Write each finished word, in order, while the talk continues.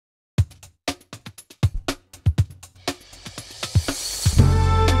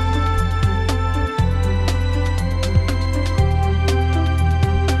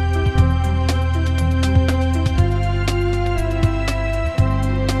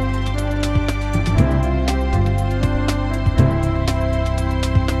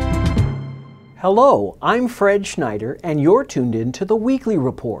Hello, I'm Fred Schneider, and you're tuned in to the Weekly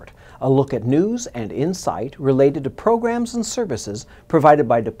Report, a look at news and insight related to programs and services provided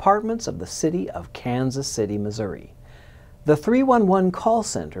by departments of the City of Kansas City, Missouri. The 311 call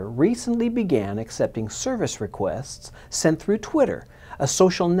center recently began accepting service requests sent through Twitter, a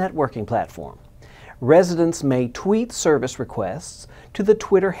social networking platform. Residents may tweet service requests to the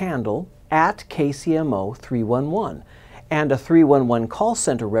Twitter handle @KCMO 311, and a 311 call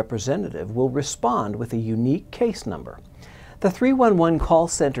center representative will respond with a unique case number. The 311 call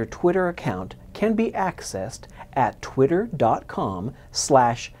center Twitter account can be accessed at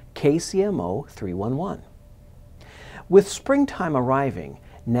twitter.com/KCMO311. With springtime arriving,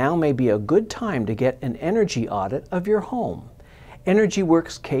 now may be a good time to get an energy audit of your home.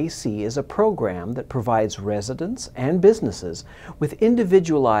 EnergyWorks KC is a program that provides residents and businesses with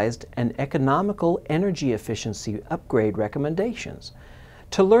individualized and economical energy efficiency upgrade recommendations.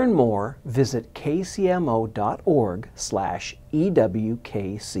 To learn more, visit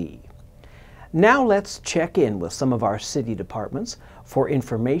kcmo.org/EWKC. Now let's check in with some of our city departments for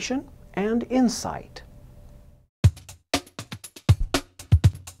information and insight.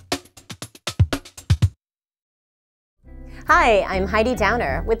 Hi, I'm Heidi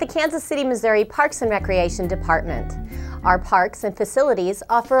Downer with the Kansas City, Missouri Parks and Recreation Department. Our parks and facilities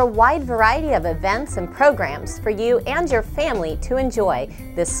offer a wide variety of events and programs for you and your family to enjoy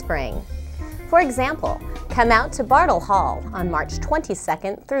this spring. For example, come out to Bartle Hall on March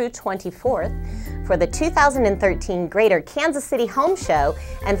 22nd through 24th for the 2013 Greater Kansas City Home Show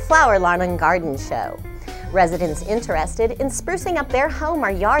and Flower Lawn and Garden Show. Residents interested in sprucing up their home or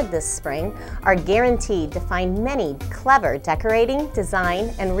yard this spring are guaranteed to find many clever decorating,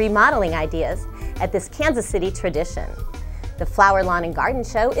 design, and remodeling ideas at this Kansas City tradition. The Flower Lawn and Garden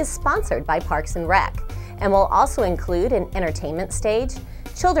Show is sponsored by Parks and Rec and will also include an entertainment stage,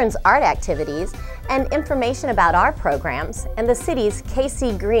 children's art activities, and information about our programs and the city's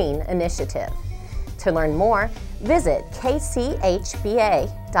KC Green initiative. To learn more, visit kchba.org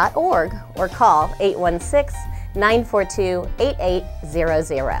or call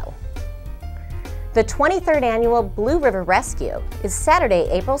 816-942-8800. The 23rd Annual Blue River Rescue is Saturday,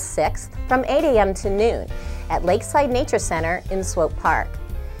 April 6th from 8 a.m. to noon at Lakeside Nature Center in Swope Park.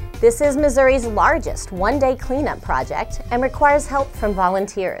 This is Missouri's largest one-day cleanup project and requires help from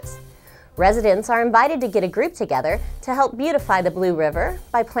volunteers. Residents are invited to get a group together to help beautify the Blue River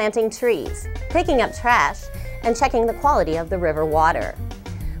by planting trees, picking up trash, and checking the quality of the river water.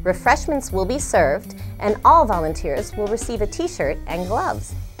 Refreshments will be served, and all volunteers will receive a t-shirt and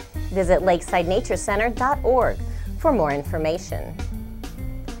gloves. Visit lakesidnaturecenter.org for more information.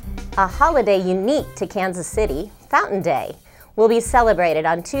 A holiday unique to Kansas City, Fountain Day, will be celebrated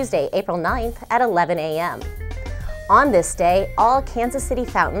on Tuesday, April 9th at 11 a.m. On this day, all Kansas City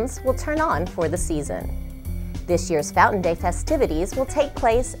fountains will turn on for the season. This year's Fountain Day festivities will take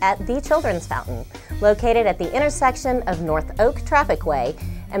place at the Children's Fountain, located at the intersection of North Oak Traffic Way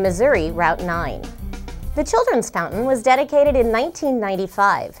and Missouri Route 9. The Children's Fountain was dedicated in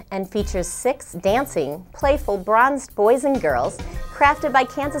 1995 and features 6 dancing, playful bronzed boys and girls crafted by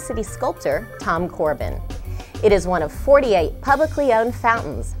Kansas City sculptor Tom Corbin. It is one of 48 publicly owned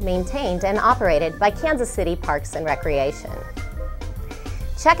fountains maintained and operated by Kansas City Parks and Recreation.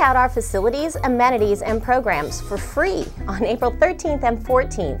 Check out our facilities, amenities, and programs for free on April 13th and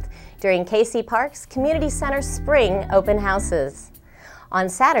 14th during KC Parks Community Center Spring Open Houses. On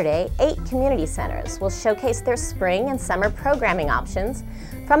Saturday, 8 community centers will showcase their spring and summer programming options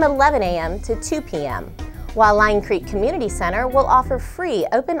from 11 a.m. to 2 p.m., while Line Creek Community Center will offer free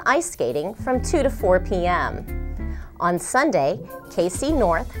open ice skating from 2 to 4 p.m. On Sunday, KC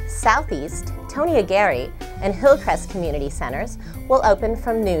North, Southeast, Tonia Gary, and Hillcrest Community Centers will open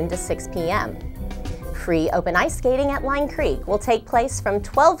from noon to 6 p.m. Free open ice skating at Line Creek will take place from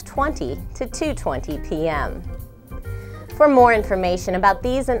 12:20 to 2:20 p.m. For more information about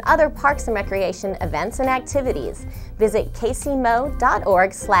these and other Parks and Recreation events and activities, visit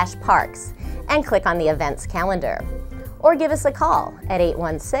kcmo.org/parks and click on the events calendar. Or give us a call at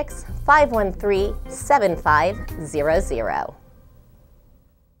 816-513-7500.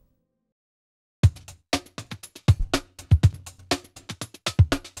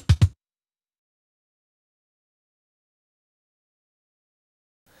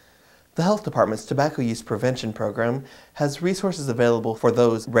 The Health Department's Tobacco Use Prevention Program has resources available for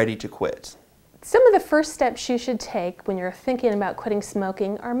those ready to quit. Some of the first steps you should take when you're thinking about quitting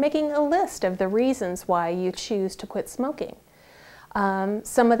smoking are making a list of the reasons why you choose to quit smoking.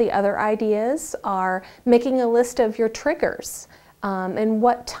 Some of the other ideas are making a list of your triggers and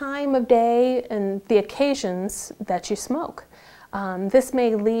what time of day and the occasions that you smoke. This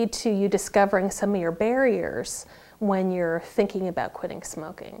may lead to you discovering some of your barriers when you're thinking about quitting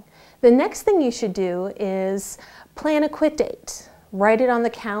smoking. The next thing you should do is plan a quit date. Write it on the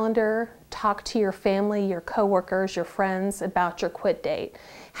calendar, talk to your family, your coworkers, your friends about your quit date.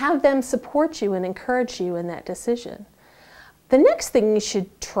 Have them support you and encourage you in that decision. The next thing you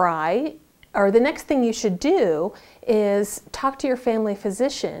should try, or the next thing you should do, is talk to your family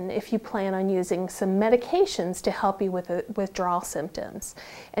physician if you plan on using some medications to help you with the withdrawal symptoms.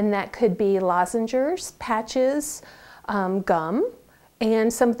 And that could be lozenges, patches, gum,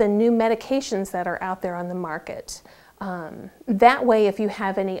 and some of the new medications that are out there on the market. That way, if you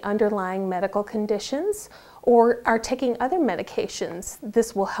have any underlying medical conditions or are taking other medications,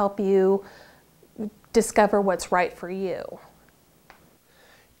 this will help you discover what's right for you.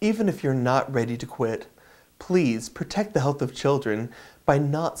 Even if you're not ready to quit, please protect the health of children by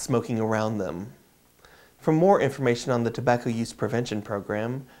not smoking around them. For more information on the Tobacco Use Prevention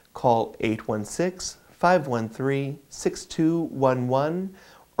Program, call 816-513-6211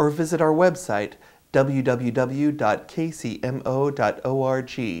 or visit our website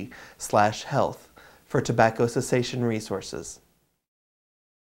www.kcmo.org/health for tobacco cessation resources.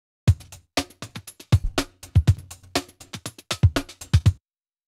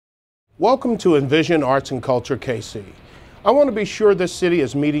 Welcome to Envision Arts and Culture KC. I want to be sure this city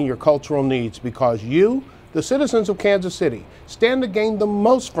is meeting your cultural needs because you, the citizens of Kansas City, stand to gain the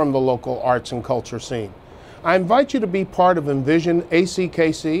most from the local arts and culture scene. I invite you to be part of Envision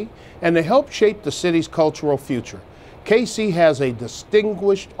ACKC and to help shape the city's cultural future. KC has a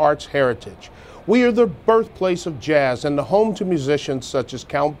distinguished arts heritage. We are the birthplace of jazz and the home to musicians such as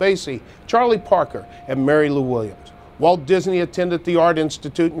Count Basie, Charlie Parker, and Mary Lou Williams. Walt Disney attended the Art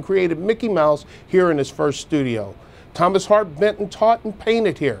Institute and created Mickey Mouse here in his first studio. Thomas Hart Benton taught and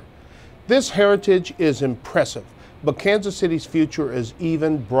painted here. This heritage is impressive, but Kansas City's future is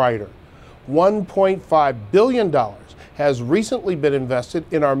even brighter. $1.5 billion has recently been invested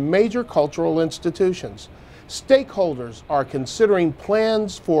in our major cultural institutions. Stakeholders are considering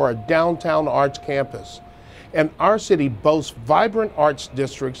plans for a downtown arts campus. And our city boasts vibrant arts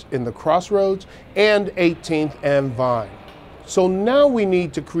districts in the Crossroads and 18th and Vine. So now we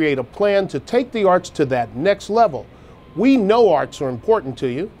need to create a plan to take the arts to that next level. We know arts are important to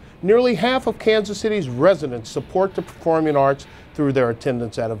you. Nearly half of Kansas City's residents support the performing arts through their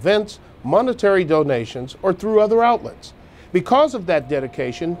attendance at events, monetary donations, or through other outlets. Because of that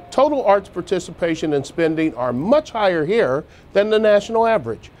dedication, total arts participation and spending are much higher here than the national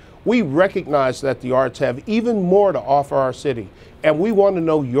average. We recognize that the arts have even more to offer our city, and we want to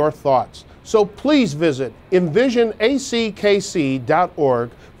know your thoughts. So please visit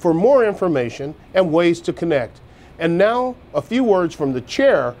envisionackc.org for more information and ways to connect. And now, a few words from the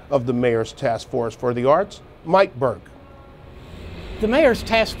chair of the Mayor's Task Force for the Arts, Mike Burke. The Mayor's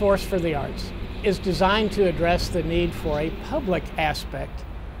Task Force for the Arts is designed to address the need for a public aspect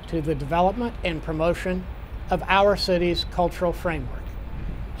to the development and promotion of our city's cultural framework,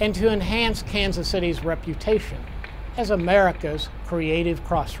 and to enhance Kansas City's reputation as America's creative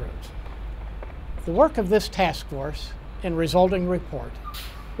crossroads. The work of this task force and resulting report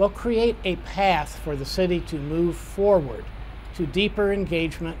will create a path for the city to move forward to deeper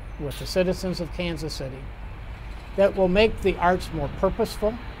engagement with the citizens of Kansas City that will make the arts more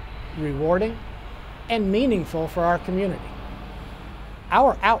purposeful, rewarding, and meaningful for our community.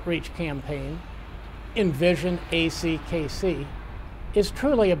 Our outreach campaign, Envision ACKC, is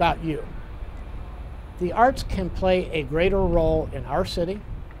truly about you. The arts can play a greater role in our city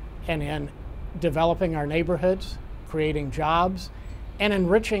and in developing our neighborhoods, creating jobs, and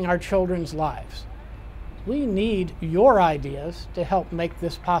enriching our children's lives. We need your ideas to help make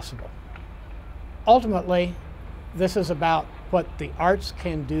this possible. Ultimately, this is about what the arts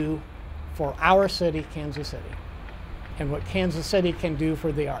can do for our city, Kansas City, and what Kansas City can do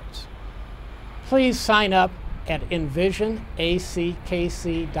for the arts. Please sign up at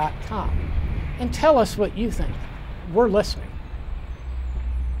envisionackc.com and tell us what you think. We're listening.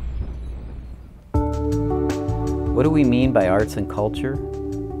 What do we mean by arts and culture?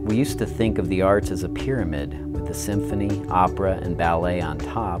 We used to think of the arts as a pyramid with the symphony, opera, and ballet on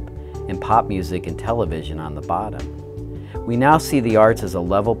top, and pop music and television on the bottom. We now see the arts as a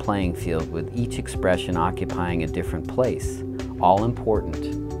level playing field with each expression occupying a different place, all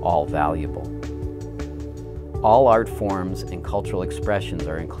important, all valuable. All art forms and cultural expressions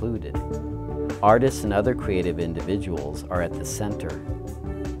are included. Artists and other creative individuals are at the center.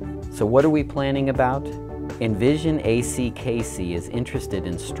 So what are we planning about? Envision ACKC is interested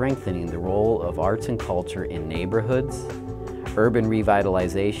in strengthening the role of arts and culture in neighborhoods, urban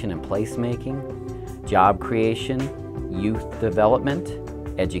revitalization and placemaking, job creation, youth development,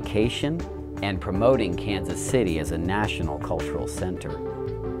 education, and promoting Kansas City as a national cultural center.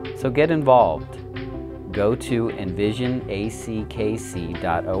 So get involved. Go to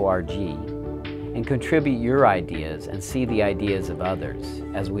envisionackc.org and contribute your ideas and see the ideas of others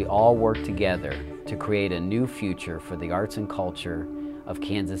as we all work together to create a new future for the arts and culture of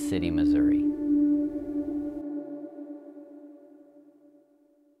Kansas City, Missouri.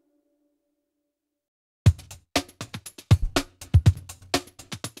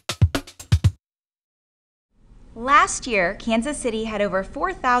 Last year, Kansas City had over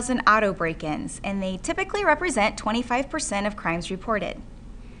 4,000 auto break-ins, and they typically represent 25% of crimes reported.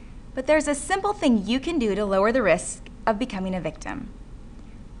 But there's a simple thing you can do to lower the risk of becoming a victim.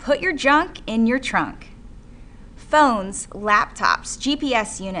 Put your junk in your trunk. Phones, laptops,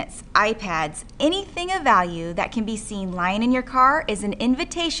 GPS units, iPads, anything of value that can be seen lying in your car is an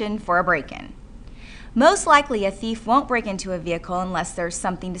invitation for a break-in. Most likely, a thief won't break into a vehicle unless there's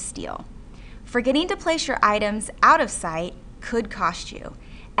something to steal. Forgetting to place your items out of sight could cost you,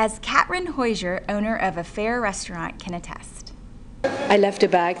 as Katrin Hoyser, owner of a Fair restaurant, can attest. I left a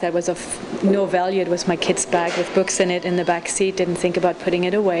bag that was of no value. It was my kid's bag with books in it in the back seat. Didn't think about putting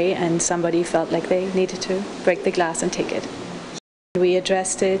it away, and somebody felt like they needed to break the glass and take it. We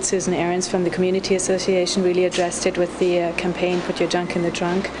addressed it. Susan Ahrens from the Community Association really addressed it with the campaign, Put Your Junk in the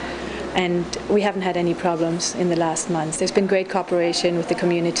Trunk. And we haven't had any problems in the last months. There's been great cooperation with the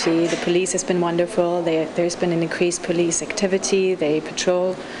community. The police has been wonderful. There's been an increased police activity. They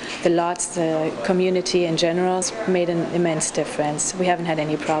patrol the lots. The community in general has made an immense difference. We haven't had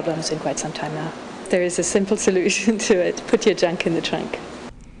any problems in quite some time now. There is a simple solution to it. Put your junk in the trunk.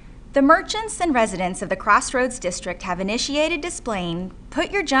 The merchants and residents of the Crossroads District have initiated displaying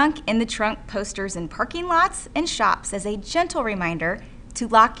Put Your Junk in the Trunk posters in parking lots and shops as a gentle reminder to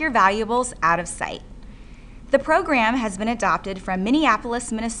lock your valuables out of sight. The program has been adopted from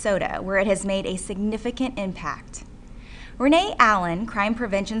Minneapolis, Minnesota, where it has made a significant impact. Renee Allen, crime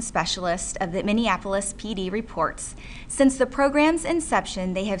prevention specialist of the Minneapolis PD, reports since the program's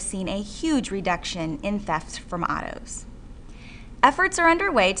inception, they have seen a huge reduction in theft from autos. Efforts are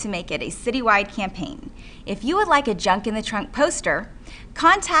underway to make it a citywide campaign. If you would like a Junk in the Trunk poster,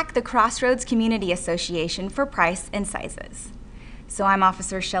 contact the Crossroads Community Association for price and sizes. So I'm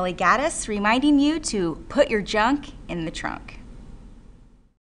Officer Shelley Gaddis reminding you to put your junk in the trunk.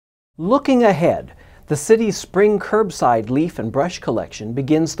 Looking ahead, the city's spring curbside leaf and brush collection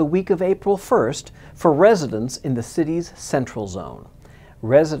begins the week of April 1st for residents in the city's central zone.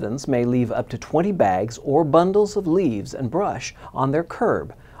 Residents may leave up to 20 bags or bundles of leaves and brush on their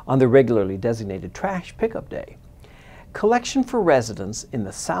curb on the regularly designated trash pickup day. Collection for residents in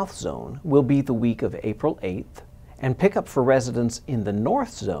the south zone will be the week of April 8th, and pickup for residents in the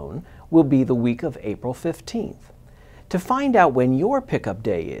north zone will be the week of April 15th. To find out when your pickup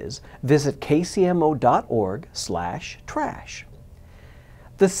day is, visit kcmo.org/trash.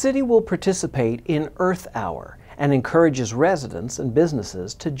 The city will participate in Earth Hour and encourages residents and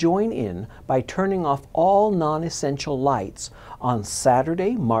businesses to join in by turning off all non-essential lights on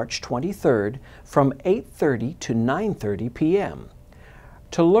Saturday, March 23rd from 8:30 to 9:30 p.m.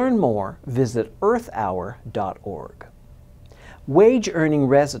 To learn more, visit earthhour.org. Wage-earning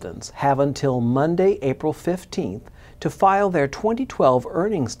residents have until Monday, April 15th to file their 2012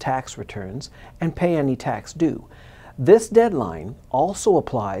 earnings tax returns and pay any tax due. This deadline also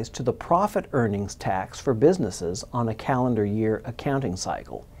applies to the profit earnings tax for businesses on a calendar year accounting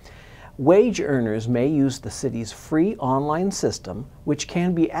cycle. Wage earners may use the city's free online system, which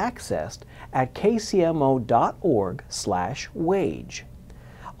can be accessed at kcmo.org/wage.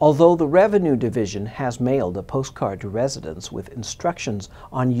 Although the Revenue Division has mailed a postcard to residents with instructions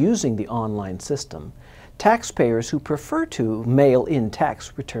on using the online system, taxpayers who prefer to mail in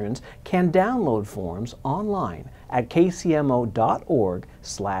tax returns can download forms online at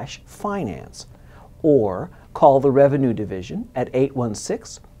kcmo.org/finance or call the Revenue Division at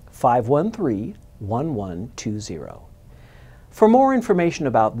 816-513-1120. For more information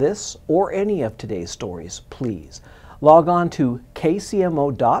about this or any of today's stories, please log on to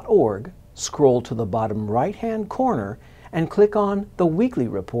kcmo.org, scroll to the bottom right-hand corner, and click on the Weekly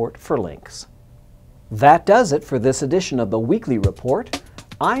Report for links. That does it for this edition of the Weekly Report.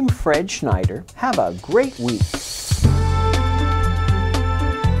 I'm Fred Schneider. Have a great week.